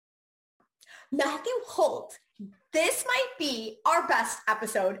Matthew Holt. This might be our best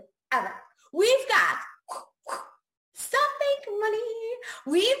episode ever. We've got Stop Fake Money.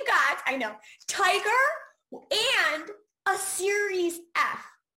 We've got, I know, Tiger and a Series F,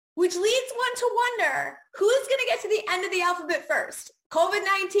 which leads one to wonder who's going to get to the end of the alphabet first,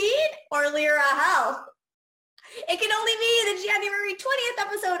 COVID-19 or Lyra Health? It can only be the January 20th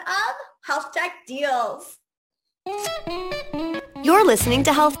episode of Health Tech Deals. You're listening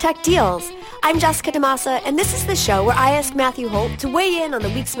to Health Tech Deals. I'm Jessica DeMassa, and this is the show where I ask Matthew Holt to weigh in on the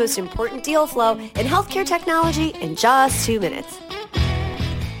week's most important deal flow in healthcare technology in just 2 minutes.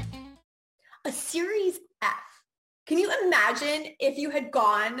 A Series F. Can you imagine if you had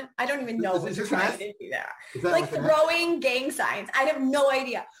gone, I don't even know what you're trying to do there. Like throwing gang signs. I have no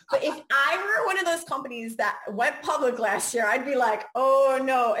idea. But if I were one of those companies that went public last year, I'd be like, oh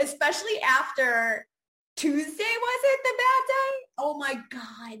no, especially after Tuesday, was it the bad day? Oh my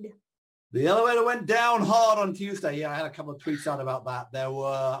God. The elevator went down hard on Tuesday. Yeah, I had a couple of tweets out about that. There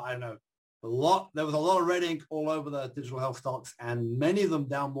were, I don't know, there was a lot of red ink all over the digital health stocks, and many of them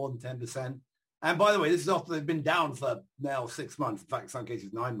down more than 10%. And by the way, this is after they've been down for now 6 months. In fact, in some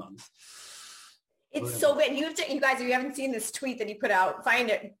cases, 9 months. It's so bad. You guys, if you haven't seen this tweet that he put out, find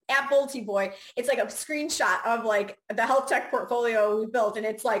it at Bolty Boy. It's like a screenshot of like the health tech portfolio we built. And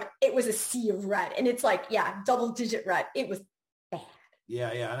it's like, it was a sea of red. And it's like, yeah, double digit red. It was bad.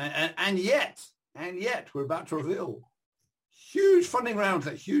 Yeah. And yet, we're about to reveal huge funding rounds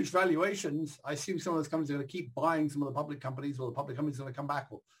at huge valuations. I assume some of those companies are going to keep buying some of the public companies, or the public companies are going to come back,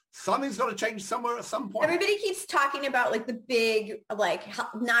 or something's got to change somewhere at some point. Everybody keeps talking about like the big, like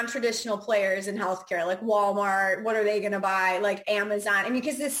non-traditional players in healthcare, like Walmart. What are they going to buy? Like Amazon. I mean,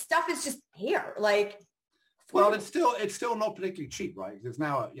 because this stuff is just there. Like, well, it's still not particularly cheap, right? Because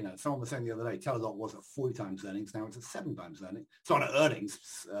now, someone was saying the other day, Teladoc was at 40 times earnings. Now it's at 7 times earnings. It's on earnings,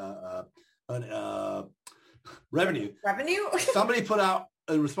 revenue. Somebody put out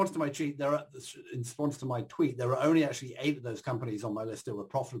in response to my tweet. There are only actually 8 of those companies on my list that were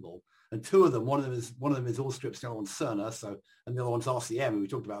profitable, and 2 of them. One of them is Allscripts, the other one's Cerner. And the other one's RCM, who we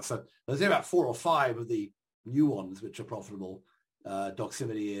talked about. So there's about 4 or 5 of the new ones which are profitable.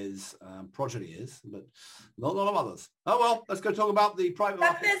 Doximity is, Progeny is, but not a lot of others. Oh well, let's go talk about the private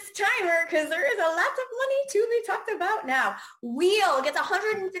market. This timer, because there is a lot of money to be talked about now. Wheel gets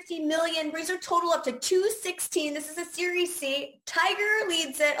 150 million, brings her total up to 216. This is a Series C. Tiger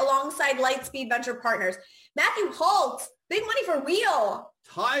leads it alongside Lightspeed Venture Partners. Matthew Holt, big money for Wheel.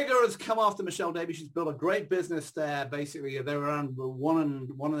 Tiger has come after Michelle Davy. She's built a great business there. Basically, they're around one and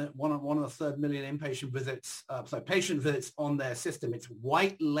a third million inpatient visits, patient visits on their system. It's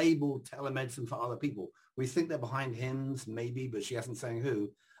white labeled telemedicine for other people. We think they're behind HIMSS, maybe, but she hasn't saying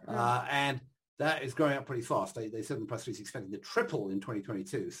who. And that is growing up pretty fast. They said in the press release expecting to triple in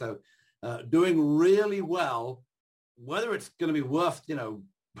 2022. So doing really well. Whether it's going to be worth, Tiger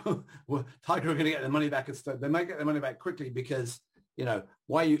are going to get their money back. They might get their money back quickly because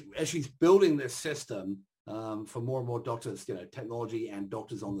as she's building this system for more and more doctors, technology and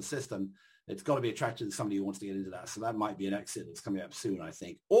doctors on the system, it's got to be attractive to somebody who wants to get into that. So that might be an exit that's coming up soon, I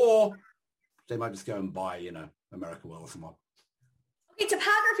think. Or they might just go and buy, America Well or someone. Okay,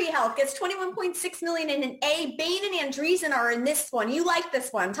 Topography Health gets 21.6 million in an A. Bain and Andreessen are in this one. You like this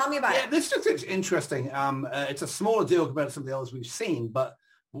one. Tell me about it. Yeah, this is interesting. It's a smaller deal compared to some of the others we've seen, but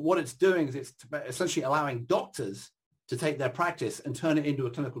what it's doing is it's essentially allowing doctors to take their practice and turn it into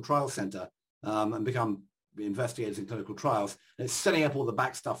a clinical trial center and become investigators in clinical trials. And it's setting up all the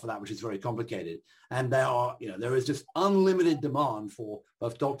back stuff for that, which is very complicated. And there is just unlimited demand for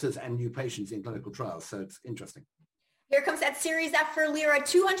both doctors and new patients in clinical trials. So it's interesting. Here comes that Series F for Lyra,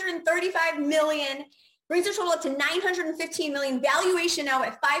 235 million. Brings their total up to 915 million. Valuation now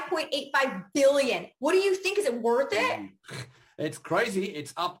at 5.85 billion. What do you think? Is it worth it? It's crazy.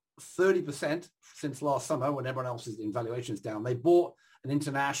 It's up 30% since last summer when everyone else's valuation is down. They bought an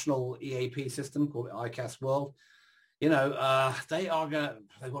international EAP system called iCast World. They've got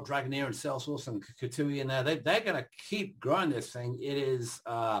Dragoneer and Salesforce and Katui in there. They're going to keep growing this thing. It is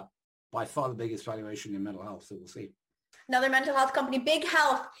by far the biggest valuation in mental health, so we'll see. Another mental health company, Big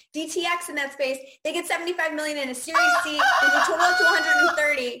Health, DTX in that space. They get 75 million in a Series C. There's a total up to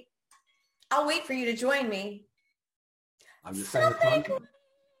 130. I'll wait for you to join me. I'm just saying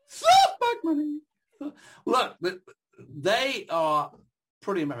money. Look, they are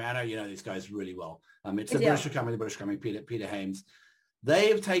pretty amazing. I know you know these guys really well. It's a British company, Peter Hames. They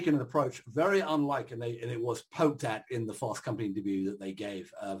have taken an approach very unlike, and it was poked at in the Fast Company interview that they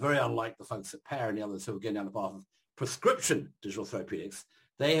gave, very unlike the folks at Pear and the others who are going down the path of prescription digital therapeutics.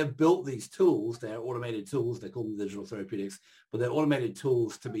 They have built these tools. They're automated tools. They call them digital therapeutics, but they're automated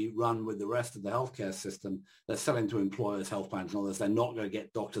tools to be run with the rest of the healthcare system. They're selling to employers, health plans, and all this. They're not going to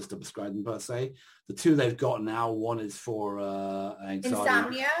get doctors to prescribe them per se. The two they've got now, one is for anxiety.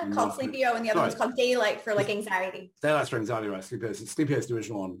 Insomnia, called Sleepio, and the other one's called Daylight for like anxiety. Daylight's for anxiety, right? Sleepio is the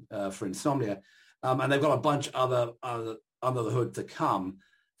original one for insomnia. And they've got a bunch other under the hood to come.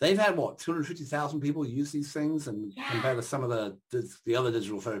 They've had, 250,000 people use these things, and compared to some of the other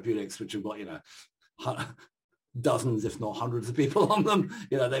digital therapeutics, which have got, dozens, if not hundreds of people on them,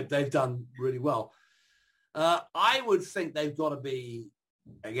 they've done really well. I would think they've got to be,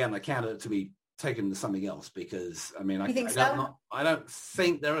 again, a candidate to be taken to something else because, I don't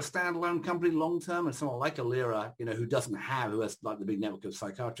think they're a standalone company long-term, and someone like Alira, who has like the big network of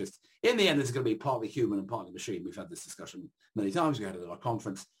psychiatrists. In the end, this is going to be partly human and partly machine. We've had this discussion many times. We had it at our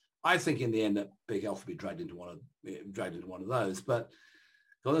conference. I think in the end that Big Health will be dragged into one of those. But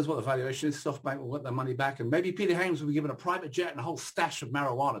God knows what the valuation is. SoftBank will get their money back, and maybe Peter Hames will be given a private jet and a whole stash of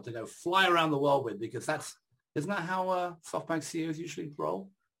marijuana to go fly around the world with, because isn't that how SoftBank CEOs usually roll?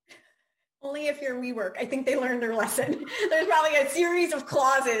 Only if you're WeWork. I think they learned their lesson. There's probably a series of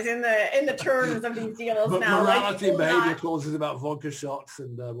clauses in the terms of these deals now. Morality and behavior clauses about vodka shots,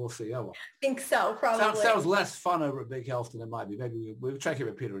 and we'll see. Oh, well. I think so, probably. Sounds less fun over at Big Health than it might be. Maybe we'll check in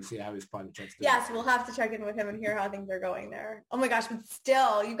with Peter and see how his private jet's doing. Yes, we'll have to check in with him and hear how things are going there. Oh my gosh, but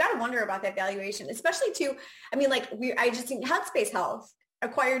still, you've got to wonder about that valuation, especially too. I just think Headspace Health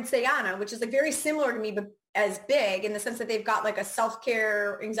acquired Sayana, which is like very similar to me, but as big in the sense that they've got like a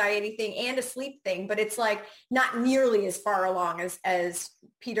self-care anxiety thing and a sleep thing, but it's like not nearly as far along as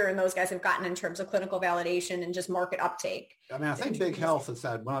Peter and those guys have gotten in terms of clinical validation and just market uptake. I think Big Health has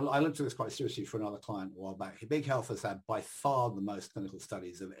had, when I looked at this quite seriously for another client a while back, Big Health has had by far the most clinical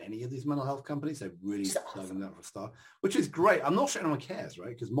studies of any of these mental health companies. They've really dug them down for a start, which is great. I'm not sure anyone cares, right?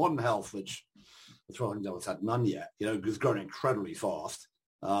 Because Modern Health, which the Throwing Devils had none yet, has grown incredibly fast.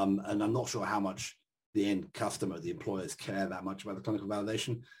 And I'm not sure how much the end customer, the employers, care that much about the clinical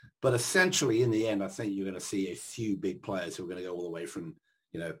validation. But essentially, in the end, I think you're going to see a few big players who are going to go all the way from,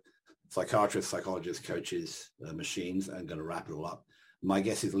 psychiatrists, psychologists, coaches, machines, and going to wrap it all up. My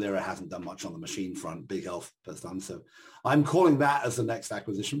guess is Lyra hasn't done much on the machine front. Big Health has done. So I'm calling that as the next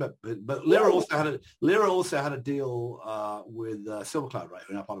acquisition. But Lyra also had a deal with SilverCloud, right?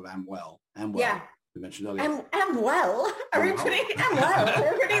 Who are now part of Amwell. Yeah. We mentioned earlier. Amwell? Are we putting Amwell?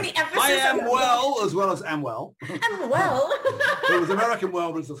 We're putting the emphasis I am well as well as Amwell. Amwell. It was American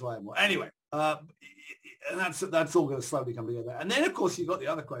Well, but that's why Amwell. Anyway, and that's all going to slowly come together. And then, of course, you've got the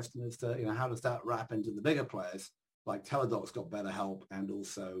other question as to, how does that wrap into the bigger players? Like Teladoc's got BetterHelp and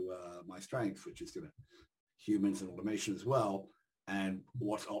also MyStrength, which is going to humans and automation as well. And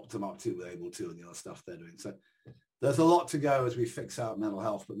what's Optum up to with Able2 and the other stuff they're doing. So there's a lot to go as we fix out mental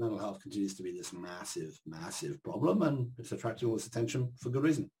health, but mental health continues to be this massive, massive problem, and it's attracting all this attention for good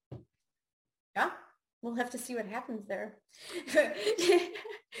reason. Yeah, we'll have to see what happens there.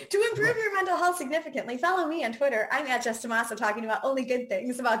 To improve your mental health significantly, follow me on Twitter. I'm at Jess Tomaso, talking about only good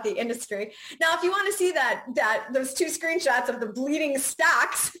things about the industry. Now, if you want to see those two screenshots of the bleeding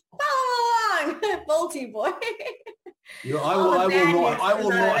stocks, follow along, Volty boy. I will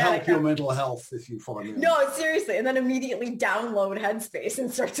not help your mental health if you follow me. No, seriously. And then immediately download Headspace and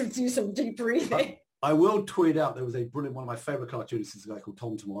start to do some deep breathing. I will tweet out, there was a brilliant, one of my favorite cartoonists is a guy called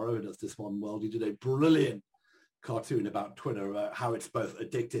Tom Tomorrow, who does This One World. He did a brilliant cartoon about Twitter, about how it's both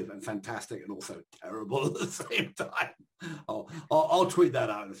addictive and fantastic and also terrible at the same time. I'll tweet that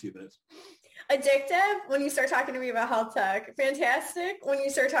out in a few minutes. Addictive when you start talking to me about health tech. Fantastic when you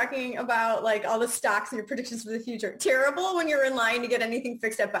start talking about like all the stocks and your predictions for the future. Terrible when you're in line to get anything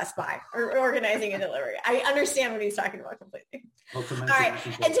fixed at Best Buy or organizing a delivery. I understand what he's talking about completely. All right.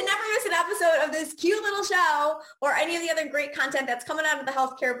 And to never miss an episode of this cute little show or any of the other great content that's coming out of the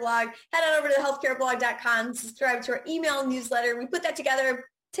Healthcare Blog, head on over to thehealthcareblog.com, subscribe to our email newsletter. We put that together,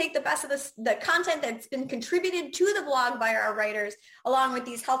 take the best of the content that's been contributed to the blog by our writers, along with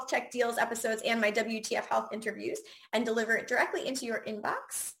these health tech deals episodes and my WTF Health interviews, and deliver it directly into your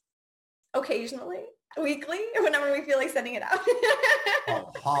inbox, occasionally, weekly, whenever we feel like sending it out.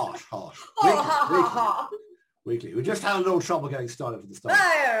 Harsh. Oh, ha. Weekly. We just had a little trouble getting started for the start.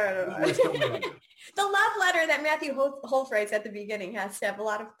 The love letter that Matthew Holt writes at the beginning has to have a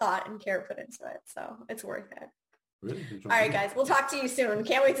lot of thought and care put into it, so it's worth it. Really? All right, guys. We'll talk to you soon.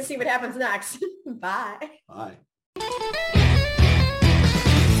 Can't wait to see what happens next. Bye. Bye.